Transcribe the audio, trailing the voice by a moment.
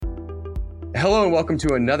Hello and welcome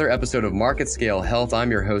to another episode of Market Scale Health.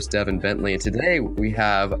 I'm your host, Devin Bentley, and today we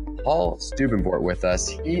have Paul Steubenvort with us.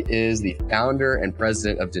 He is the founder and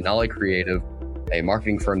president of Denali Creative, a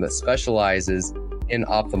marketing firm that specializes in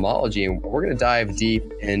ophthalmology. And we're going to dive deep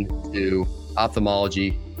into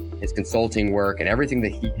ophthalmology, his consulting work, and everything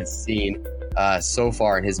that he has seen so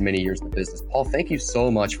far in his many years in the business. Paul, thank you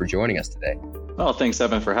so much for joining us today. Oh, thanks,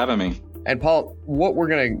 Devin, for having me. And Paul, what we're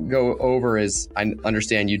going to go over is, I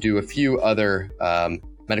understand you do a few other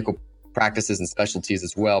medical practices and specialties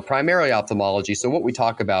as well, primarily ophthalmology. So what we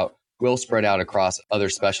talk about will spread out across other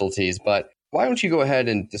specialties. But why don't you go ahead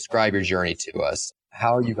and describe your journey to us,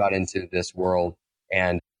 how you got into this world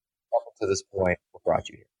and up to this point, what brought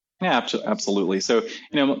you here? Yeah, absolutely. So,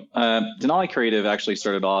 Denali Creative actually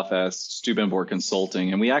started off as Steubenvort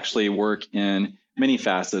Consulting, and we actually work in many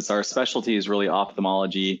facets. Our specialty is really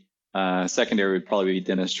ophthalmology. Secondary would probably be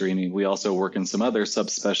dentistry. And we also work in some other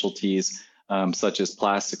subspecialties, such as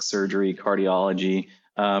plastic surgery, cardiology.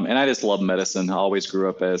 And I just love medicine. I always grew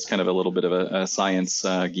up as kind of a little bit of a science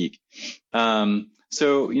geek.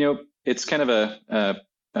 So, it's kind of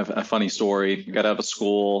a funny story. Got out of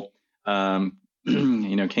school,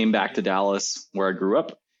 came back to Dallas where I grew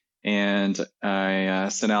up, and I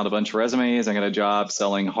sent out a bunch of resumes. I got a job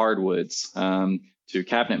selling hardwoods to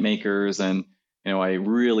cabinet makers, and I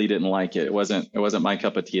really didn't like it. It wasn't my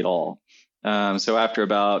cup of tea at all. So after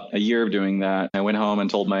about a year of doing that, I went home and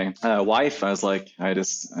told my wife, I was like,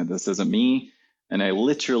 this isn't me. And I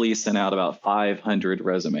literally sent out about 500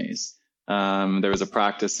 resumes. There was a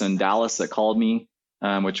practice in Dallas that called me,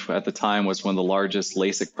 which at the time was one of the largest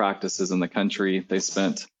LASIK practices in the country. They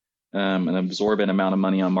spent an absorbent amount of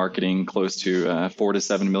money on marketing, close to $4 to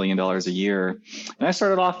 $7 million a year. And I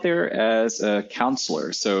started off there as a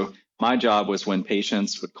counselor. So my job was when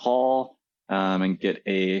patients would call and get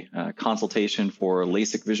a consultation for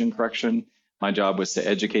LASIK vision correction. My job was to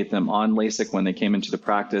educate them on LASIK when they came into the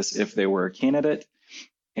practice, if they were a candidate,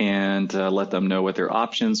 and let them know what their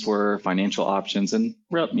options were, financial options, and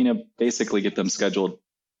basically get them scheduled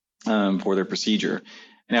for their procedure.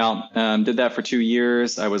 Now, did that for 2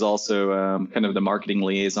 years. I was also kind of the marketing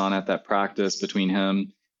liaison at that practice between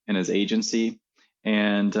him and his agency.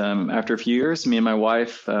 And after a few years, me and my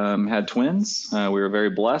wife had twins. We were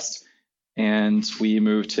very blessed. And we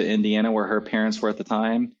moved to Indiana, where her parents were at the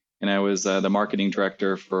time. And I was the marketing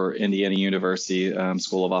director for Indiana University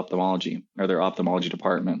School of Ophthalmology, or their ophthalmology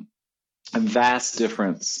department. A vast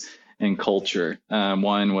difference in culture.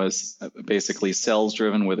 One was basically sales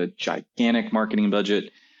driven with a gigantic marketing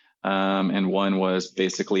budget. And one was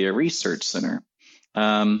basically a research center.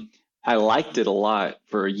 I liked it a lot.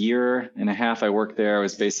 For a year and a half I worked there, I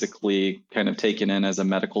was basically kind of taken in as a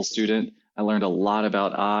medical student. I learned a lot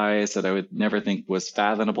about eyes that I would never think was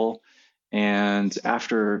fathomable. And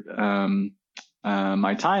after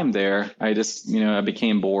my time there, I just, I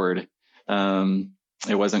became bored.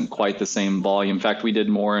 It wasn't quite the same volume. In fact, we did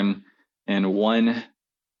more in 1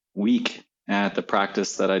 week at the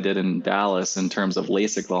practice that I did in Dallas in terms of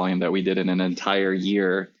LASIK volume that we did in an entire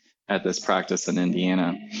year at this practice in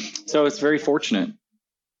Indiana. So it's very fortunate.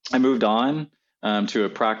 I moved on to a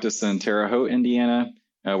practice in Terre Haute, Indiana,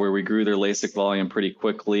 where we grew their LASIK volume pretty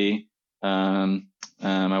quickly. I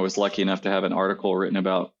was lucky enough to have an article written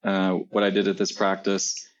about what I did at this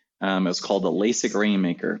practice. It was called the LASIK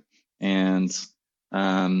Rainmaker. And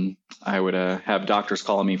I would have doctors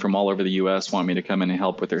calling me from all over the U.S. want me to come in and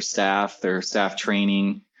help with their staff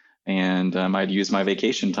training. And I'd use my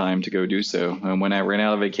vacation time to go do so. And when I ran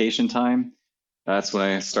out of vacation time, that's when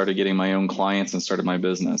I started getting my own clients and started my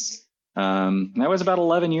business. That was about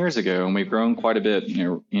 11 years ago, and we've grown quite a bit.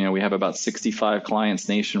 We have about 65 clients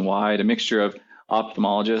nationwide, a mixture of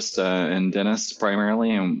ophthalmologists and dentists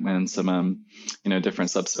primarily, and some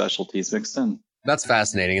different subspecialties mixed in. That's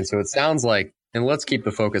fascinating. And so it sounds like, and let's keep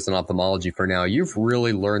the focus on ophthalmology for now, you've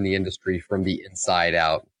really learned the industry from the inside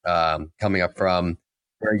out, coming up from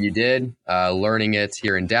where you did, learning it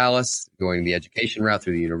here in Dallas, going the education route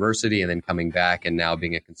through the university, and then coming back and now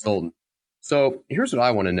being a consultant. So here's what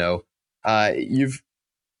I want to know. You've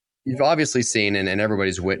obviously seen and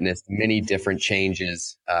everybody's witnessed many different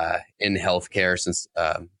changes in healthcare since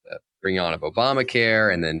bringing on of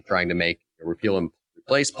Obamacare and then trying to make repeal and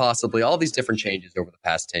replace possibly all these different changes over the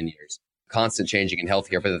past 10 years. Constant changing in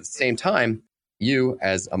healthcare, but at the same time, you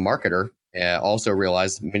as a marketer also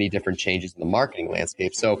realized many different changes in the marketing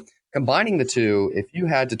landscape. So combining the two, if you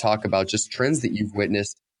had to talk about just trends that you've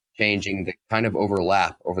witnessed changing that kind of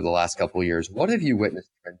overlap over the last couple of years, what have you witnessed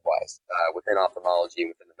trend-wise within ophthalmology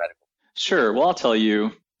and within the medical? Sure. Well, I'll tell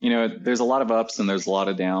you, there's a lot of ups and there's a lot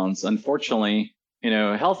of downs. Unfortunately,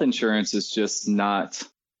 health insurance is just not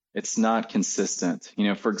it's not consistent.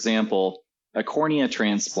 For example, a cornea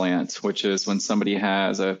transplant, which is when somebody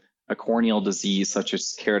has a corneal disease such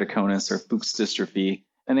as keratoconus or Fuchs dystrophy,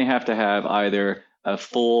 and they have to have either a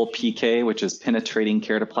full PK, which is penetrating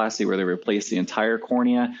keratoplasty, where they replace the entire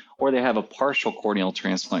cornea, or they have a partial corneal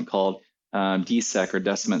transplant called DSEK, or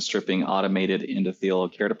Deciment Stripping Automated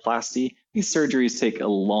Endothelial Keratoplasty. These surgeries take a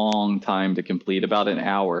long time to complete, about an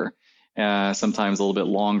hour, sometimes a little bit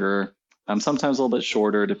longer, sometimes a little bit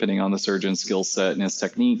shorter, depending on the surgeon's skill set and his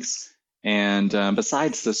techniques. And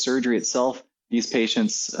besides the surgery itself, these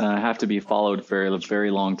patients have to be followed for a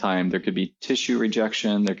very long time. There could be tissue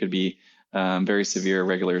rejection. There could be very severe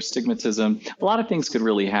irregular astigmatism. A lot of things could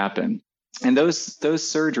really happen. And those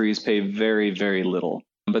surgeries pay very, very little.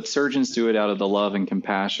 But surgeons do it out of the love and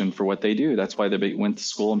compassion for what they do. That's why they went to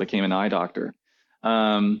school and became an eye doctor.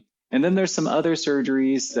 And then there's some other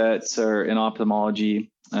surgeries that are in ophthalmology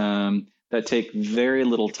that take very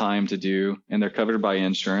little time to do, and they're covered by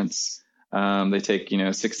insurance. They take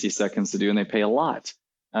 60 seconds to do, and they pay a lot.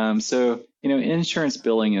 So insurance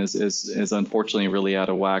billing is unfortunately really out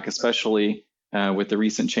of whack, especially with the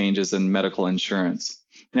recent changes in medical insurance.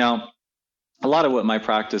 Now, a lot of what my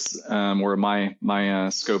practice or my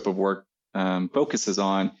scope of work focuses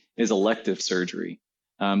on is elective surgery.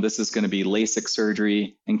 This is going to be LASIK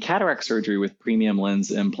surgery and cataract surgery with premium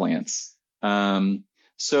lens implants.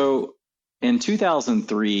 So in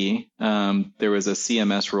 2003, there was a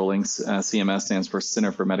CMS ruling. CMS stands for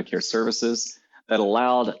Center for Medicare Services, that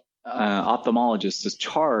allowed ophthalmologists to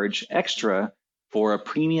charge extra for a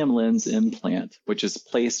premium lens implant, which is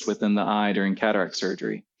placed within the eye during cataract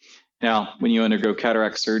surgery. Now, when you undergo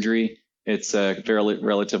cataract surgery, it's a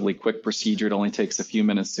relatively quick procedure. It only takes a few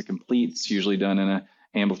minutes to complete. It's usually done in an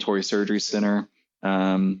ambulatory surgery center,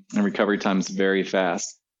 and recovery time is very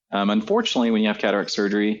fast. Unfortunately, when you have cataract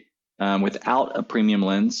surgery, without a premium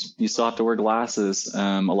lens, you still have to wear glasses.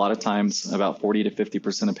 A lot of times, about 40 to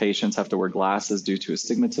 50% of patients have to wear glasses due to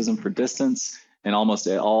astigmatism for distance, and almost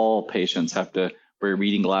all patients have to wear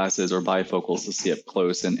reading glasses or bifocals to see up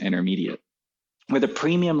close and intermediate. With a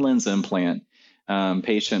premium lens implant,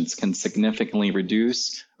 patients can significantly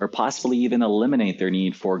reduce or possibly even eliminate their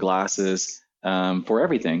need for glasses for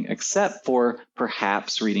everything, except for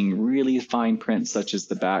perhaps reading really fine print, such as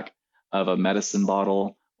the back of a medicine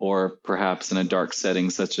bottle, or perhaps in a dark setting,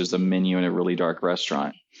 such as a menu in a really dark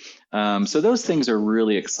restaurant. So those things are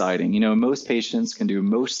really exciting. Most patients can do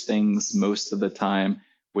most things most of the time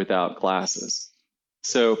without glasses.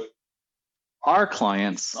 So our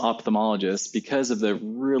clients, ophthalmologists, because of the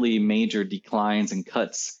really major declines and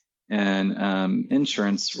cuts in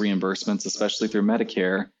insurance reimbursements, especially through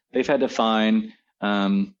Medicare, they've had to find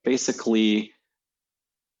basically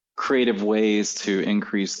creative ways to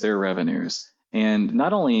increase their revenues. And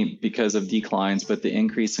not only because of declines, but the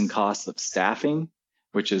increase in cost of staffing,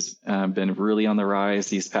 which has been really on the rise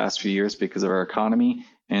these past few years because of our economy.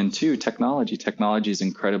 And two, technology. Technology is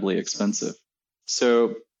incredibly expensive.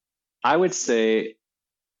 So I would say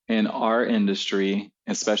in our industry,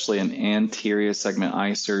 especially in anterior segment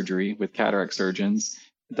eye surgery with cataract surgeons,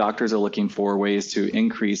 doctors are looking for ways to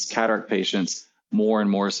increase cataract patients more and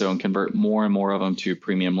more so, and convert more and more of them to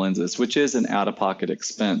premium lenses, which is an out-of-pocket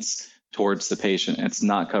expense towards the patient. It's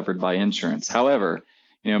not covered by insurance. However,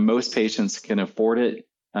 most patients can afford it,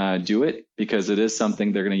 do it, because it is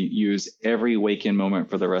something they're going to use every waking moment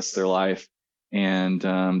for the rest of their life, and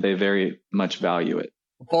they very much value it.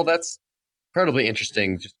 Paul, that's incredibly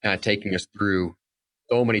interesting, just kind of taking us through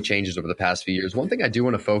so many changes over the past few years. One thing I do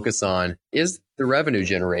want to focus on is the revenue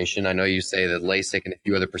generation. I know you say that LASIK and a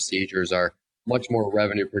few other procedures are much more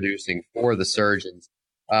revenue producing for the surgeons.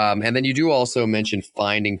 And then you do also mention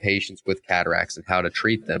finding patients with cataracts and how to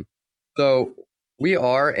treat them. So we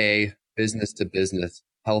are a business to business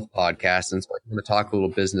health podcast. And so I'm going to talk a little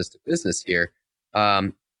business to business here.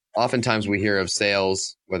 Oftentimes we hear of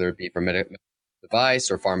sales, whether it be from medical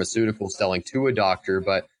device or pharmaceutical, selling to a doctor,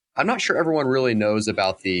 but I'm not sure everyone really knows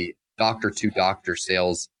about the doctor to doctor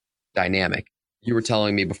sales dynamic. You were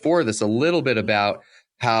telling me before this a little bit about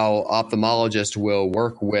how ophthalmologists will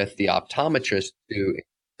work with the optometrist to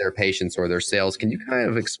their patients or their sales. Can you kind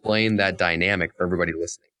of explain that dynamic for everybody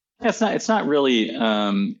listening? Yeah, it's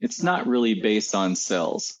not really based on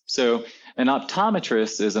sales. So an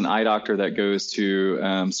optometrist is an eye doctor that goes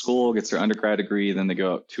to school, gets their undergrad degree, then they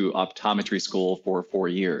go to optometry school for 4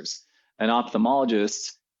 years. An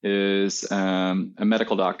ophthalmologist is a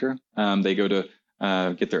medical doctor. They go to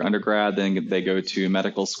get their undergrad, then they go to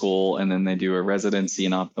medical school, and then they do a residency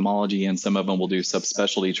in ophthalmology, and some of them will do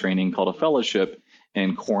subspecialty training called a fellowship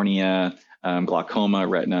in cornea, glaucoma,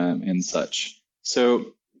 retina, and such.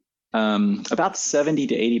 So about 70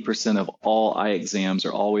 to 80% of all eye exams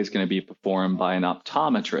are always going to be performed by an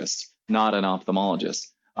optometrist, not an ophthalmologist.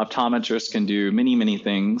 Optometrists can do many, many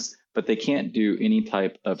things, but they can't do any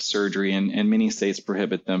type of surgery, and many states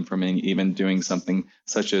prohibit them from even doing something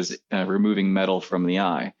such as removing metal from the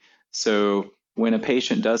eye. So when a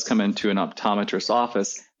patient does come into an optometrist's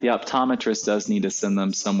office, the optometrist does need to send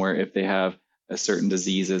them somewhere if they have certain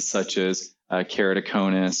diseases such as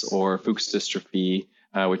keratoconus or Fuchs dystrophy,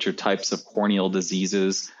 which are types of corneal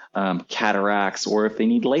diseases, cataracts, or if they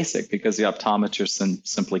need LASIK because the optometrist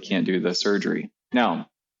simply can't do the surgery. Now,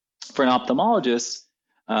 for an ophthalmologist,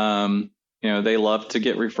 they love to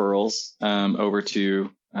get referrals over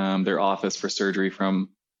to their office for surgery from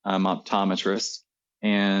optometrists.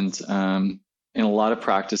 And in a lot of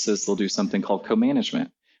practices, they'll do something called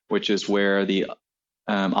co-management, which is where the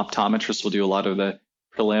optometrist will do a lot of the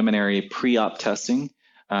preliminary pre-op testing.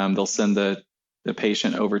 They'll send the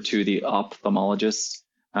patient over to the ophthalmologist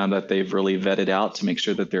that they've really vetted out to make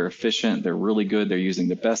sure that they're efficient, they're really good, they're using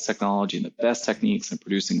the best technology and the best techniques and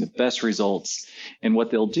producing the best results. And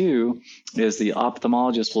what they'll do is the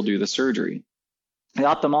ophthalmologist will do the surgery. The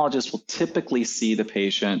ophthalmologist will typically see the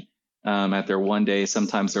patient at their 1 day,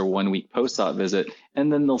 sometimes their 1 week post-op visit,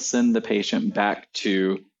 and then they'll send the patient back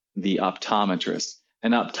to the optometrist.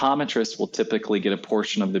 An optometrist will typically get a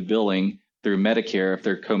portion of the billing through Medicare if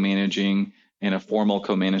they're co-managing in a formal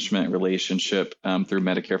co-management relationship through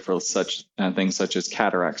Medicare for such things such as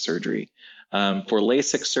cataract surgery. For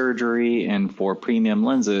LASIK surgery and for premium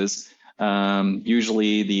lenses,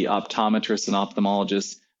 usually the optometrist and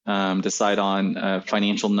ophthalmologist decide on a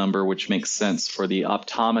financial number which makes sense for the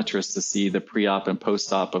optometrist to see the pre-op and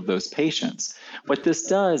post-op of those patients. What this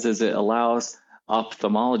does is it allows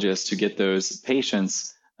ophthalmologists to get those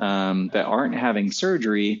patients that aren't having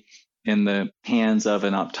surgery in the hands of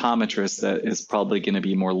an optometrist that is probably going to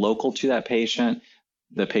be more local to that patient.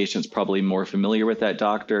 The patient's probably more familiar with that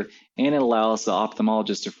doctor, and it allows the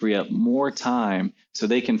ophthalmologist to free up more time so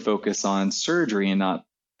they can focus on surgery and not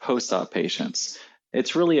post-op patients.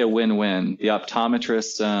 It's really a win-win. The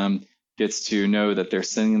optometrist gets to know that they're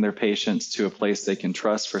sending their patients to a place they can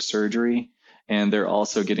trust for surgery, and they're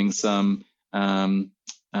also getting some,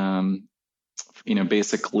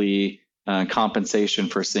 basically compensation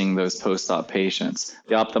for seeing those post-op patients.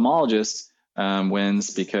 The ophthalmologist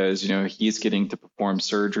wins because he's getting to perform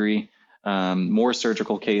surgery, more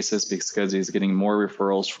surgical cases because he's getting more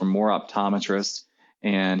referrals from more optometrists,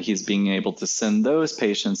 and he's being able to send those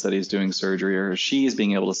patients that he's doing surgery, or she's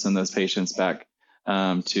being able to send those patients back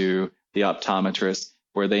to the optometrist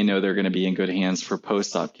where they know they're going to be in good hands for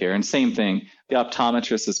post-op care. And same thing, the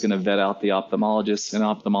optometrist is going to vet out the ophthalmologist, and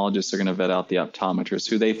ophthalmologists are going to vet out the optometrist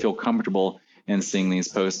who they feel comfortable in seeing these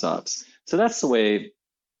post-ops. So that's the way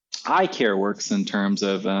eye care works in terms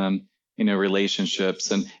of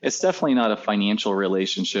relationships. And it's definitely not a financial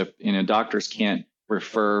relationship. Doctors can't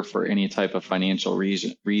refer for any type of financial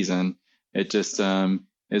reason. It just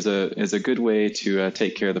is a good way to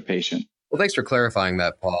take care of the patient. Well, thanks for clarifying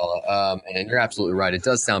that, Paul. And you're absolutely right. It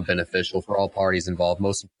does sound beneficial for all parties involved,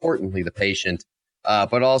 most importantly, the patient,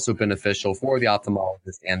 but also beneficial for the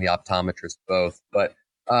ophthalmologist and the optometrist both. But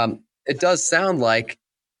it does sound like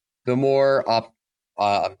the more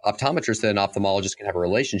optometrist that an ophthalmologist can have a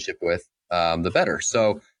relationship with, the better.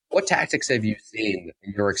 So what tactics have you seen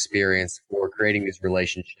in your experience for creating these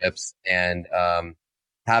relationships and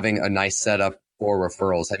having a nice setup for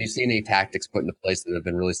referrals? Have you seen any tactics put into place that have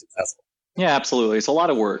been really successful? Yeah, absolutely. It's a lot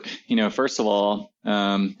of work. First of all,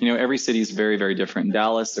 every city is very, very different. In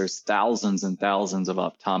Dallas, there's thousands and thousands of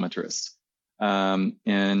optometrists.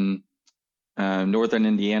 In northern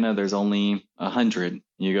Indiana, there's only 100.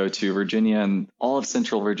 You go to Virginia and all of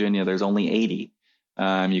central Virginia, there's only 80.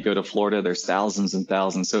 You go to Florida, there's thousands and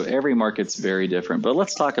thousands. So every market's very different. But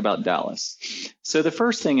let's talk about Dallas. So the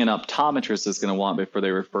first thing an optometrist is going to want before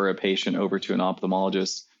they refer a patient over to an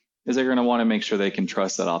ophthalmologist is they're going to want to make sure they can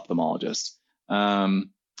trust that ophthalmologist. Now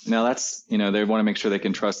that's, they want to make sure they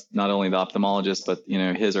can trust not only the ophthalmologist, but,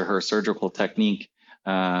 his or her surgical technique,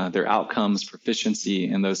 their outcomes, proficiency,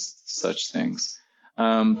 and those such things.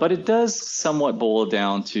 But it does somewhat boil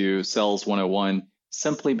down to sales 101,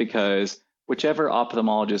 simply because whichever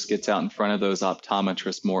ophthalmologist gets out in front of those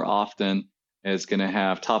optometrists more often is going to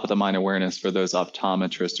have top of the mind awareness for those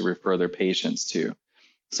optometrists to refer their patients to.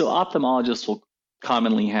 So ophthalmologists will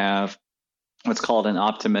commonly have what's called an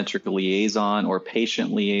optometric liaison or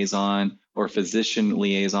patient liaison or physician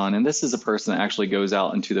liaison. And this is a person that actually goes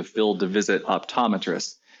out into the field to visit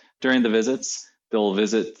optometrists. During the visits, they'll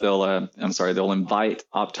invite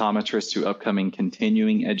optometrists to upcoming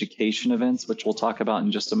continuing education events, which we'll talk about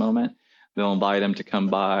in just a moment. They'll invite them to come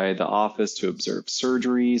by the office to observe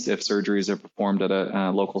surgeries, if surgeries are performed at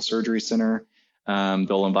a local surgery center.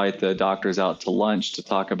 They'll invite the doctors out to lunch to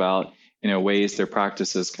talk about ways their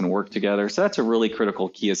practices can work together. So that's a really critical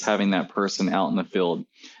key, is having that person out in the field.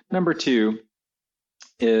 Number two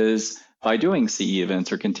is by doing CE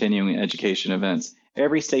events or continuing education events.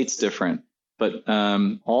 Every state's different, but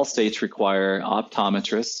all states require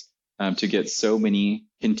optometrists to get so many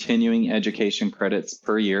continuing education credits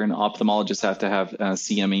per year, and ophthalmologists have to have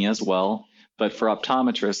CME as well. But for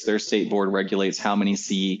optometrists, their state board regulates how many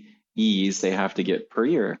CEs they have to get per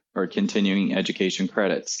year, or continuing education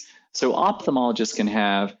credits. So ophthalmologists can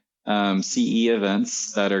have CE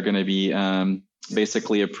events that are going to be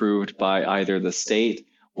basically approved by either the state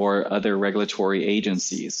or other regulatory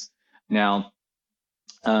agencies. Now,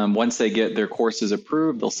 once they get their courses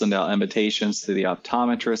approved, they'll send out invitations to the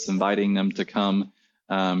optometrists, inviting them to come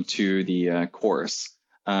to the course.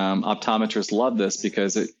 Optometrists love this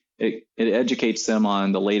because it educates them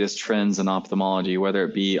on the latest trends in ophthalmology, whether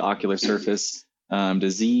it be ocular surface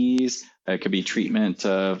disease, it could be treatment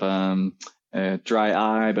of dry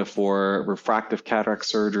eye before refractive cataract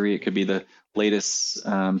surgery. It could be the latest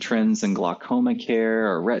trends in glaucoma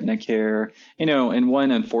care or retina care. And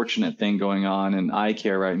one unfortunate thing going on in eye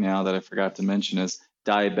care right now that I forgot to mention is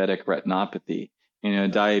diabetic retinopathy.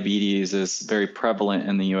 Diabetes is very prevalent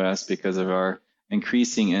in the U.S. because of our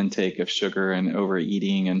increasing intake of sugar and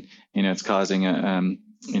overeating, and it's causing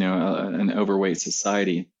an overweight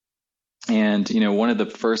society. And one of the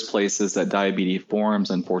first places that diabetes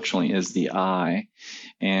forms, unfortunately, is the eye,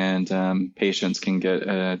 and patients can get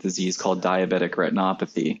a disease called diabetic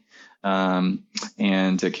retinopathy,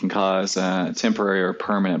 and it can cause temporary or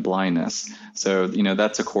permanent blindness. So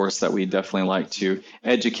that's a course that we definitely like to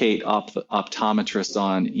educate optometrists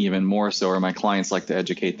on, even more so, or my clients like to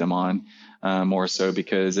educate them on more so,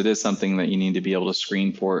 because it is something that you need to be able to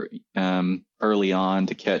screen for early on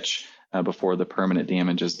to catch before the permanent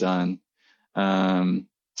damage is done.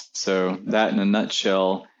 So that in a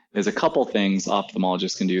nutshell is a couple things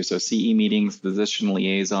ophthalmologists can do. So CE meetings, physician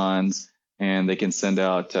liaisons, and they can send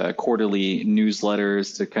out quarterly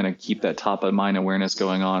newsletters to kind of keep that top of mind awareness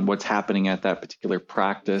going on, what's happening at that particular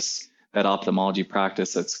practice, that ophthalmology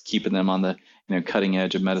practice that's keeping them on the cutting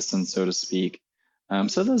edge of medicine, so to speak.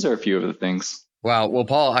 So those are a few of the things. Wow. Well,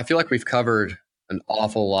 Paul, I feel like we've covered an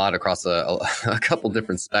awful lot across a couple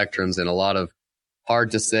different spectrums and a lot of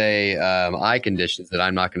hard to say eye conditions that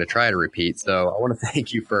I'm not going to try to repeat. So I want to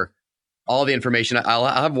thank you for all the information. I'll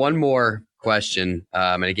have one more question.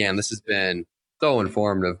 And again, this has been so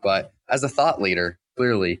informative, but as a thought leader,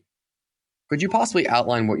 clearly, could you possibly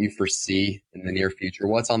outline what you foresee in the near future?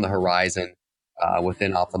 What's on the horizon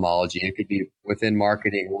within ophthalmology? It could be within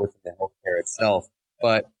marketing or within the healthcare itself.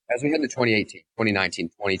 But as we head into 2018, 2019,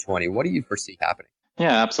 2020, what do you foresee happening?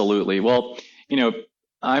 Yeah, absolutely. Well,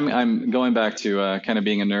 I'm going back to kind of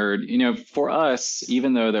being a nerd. For us,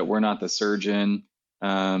 even though that we're not the surgeon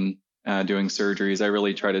doing surgeries, I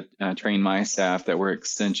really try to train my staff that we're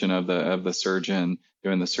extension of the surgeon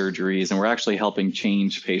doing the surgeries, and we're actually helping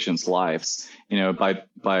change patients' lives.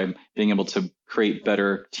 By being able to create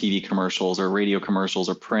better TV commercials or radio commercials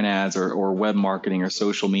or print ads or web marketing or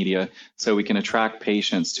social media, so we can attract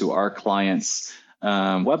patients to our clients'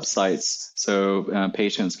 websites, so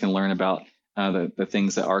patients can learn about the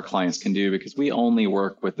things that our clients can do, because we only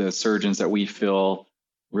work with the surgeons that we feel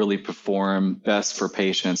really perform best for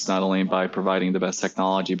patients, not only by providing the best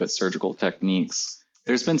technology, but surgical techniques.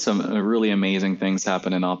 There's been some really amazing things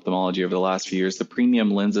happen in ophthalmology over the last few years. The premium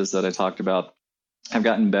lenses that I talked about have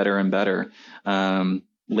gotten better and better.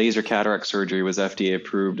 Laser cataract surgery was FDA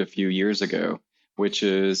approved a few years ago, which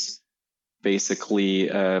is basically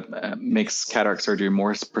makes cataract surgery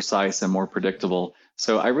more precise and more predictable.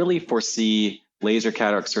 So I really foresee laser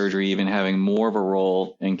cataract surgery even having more of a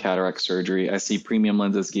role in cataract surgery. I see premium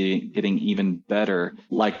lenses getting even better,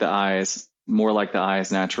 like the eyes, more like the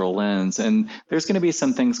eye's natural lens. And there's going to be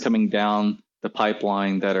some things coming down the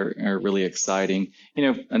pipeline that are really exciting.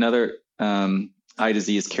 Another eye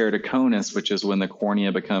disease, keratoconus, which is when the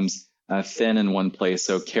cornea becomes thin in one place.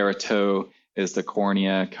 So keratosis is the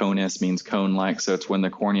cornea, conus means cone-like. So it's when the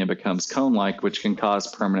cornea becomes cone-like, which can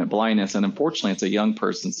cause permanent blindness. And unfortunately, it's a young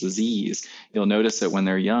person's disease. You'll notice it when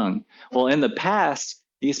they're young. Well, in the past,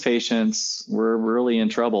 these patients were really in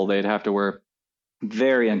trouble. They'd have to wear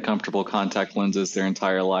very uncomfortable contact lenses their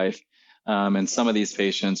entire life. And some of these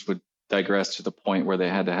patients would digress to the point where they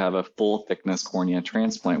had to have a full thickness cornea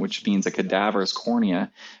transplant, which means a cadaverous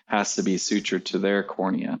cornea has to be sutured to their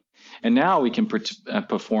cornea. And now we can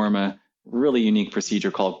perform a really unique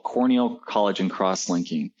procedure called corneal collagen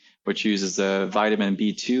cross-linking, which uses a vitamin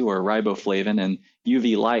B2 or riboflavin and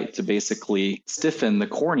UV light to basically stiffen the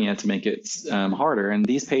cornea to make it harder. And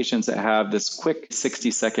these patients that have this quick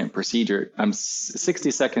 60-second procedure,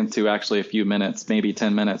 60 seconds to actually a few minutes, maybe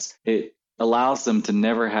 10 minutes, it allows them to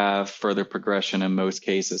never have further progression in most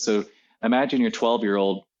cases. So imagine your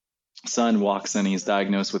 12-year-old son walks in, he's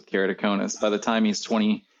diagnosed with keratoconus. By the time he's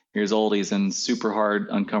 20 years old, he's in super hard,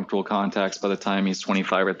 uncomfortable contacts. By the time he's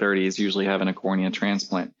 25 or 30, he's usually having a cornea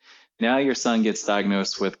transplant. Now your son gets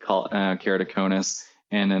diagnosed with keratoconus,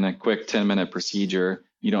 and in a quick 10-minute procedure,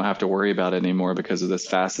 you don't have to worry about it anymore because of this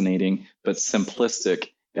fascinating but simplistic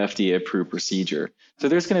FDA-approved procedure. So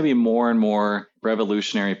there's going to be more and more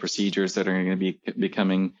revolutionary procedures that are going to be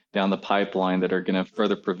coming down the pipeline that are going to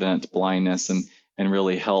further prevent blindness and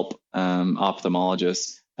really help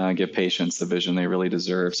ophthalmologists give patients the vision they really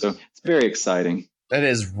deserve. So it's very exciting. That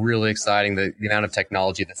is really exciting, the amount of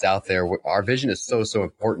technology that's out there. Our vision is so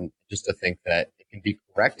important. Just to think that it can be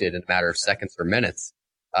corrected in a matter of seconds or minutes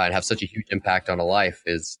and have such a huge impact on a life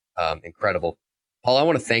is incredible. Paul, I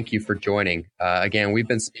want to thank you for joining. Again, we've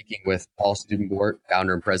been speaking with Paul Stubenbort,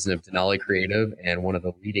 founder and president of Denali Creative and one of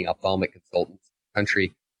the leading ophthalmic consultants in the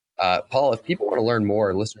country. Paul, if people want to learn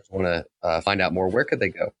more, listeners want to find out more, where could they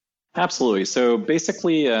go? Absolutely. So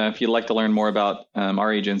basically, if you'd like to learn more about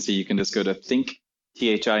our agency, you can just go to think,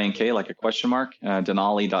 THINK, like a question mark,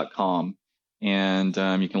 denali.com.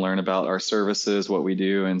 And you can learn about our services, what we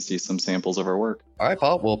do, and see some samples of our work. All right,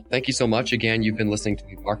 Paul. Well, thank you so much. Again, you've been listening to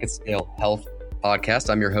the Market Scale Health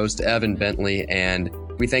Podcast. I'm your host, Evan Bentley, and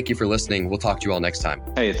we thank you for listening. We'll talk to you all next time.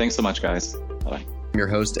 Hey, thanks so much, guys. Bye. I'm your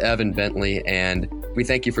host, Evan Bentley, and we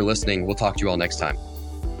thank you for listening. We'll talk to you all next time.